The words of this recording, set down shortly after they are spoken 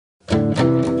Well,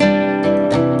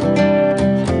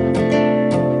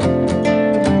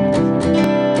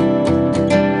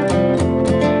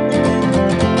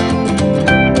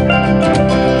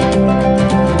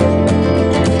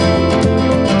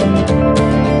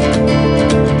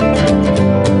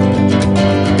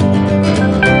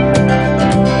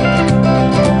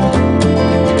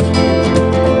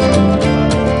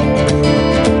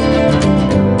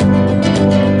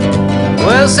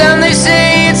 some they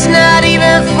say it's not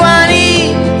even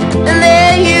funny, and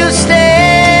there you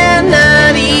stand,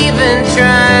 not even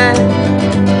trying.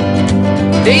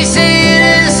 They say it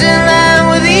is in line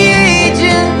with the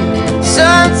aging.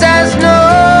 Sometimes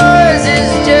noise is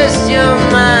just your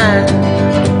mind,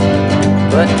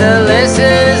 but the lesson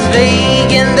is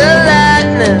vague and the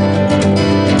lightning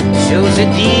shows a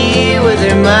deer with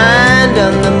her mind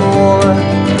on the moor.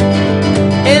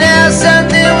 And how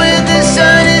something with the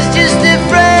sun is just a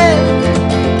friend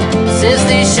since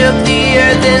they shook the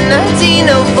earth in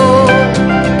 1904.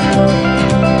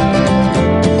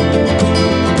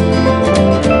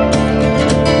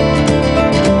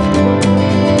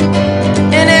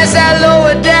 And as I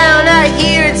lower down, I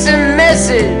hear it's a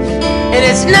message, and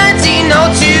it's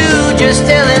 1902, just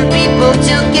telling people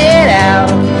to get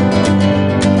out.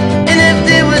 And if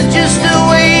there was just a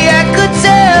way I could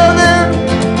tell them,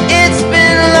 it's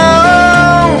been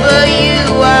long, but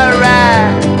you are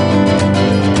right.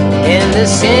 And the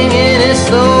singing is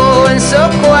slow and so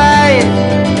quiet,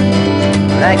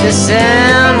 like the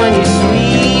sound when you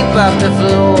sweep off the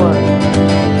floor.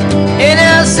 And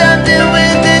how something will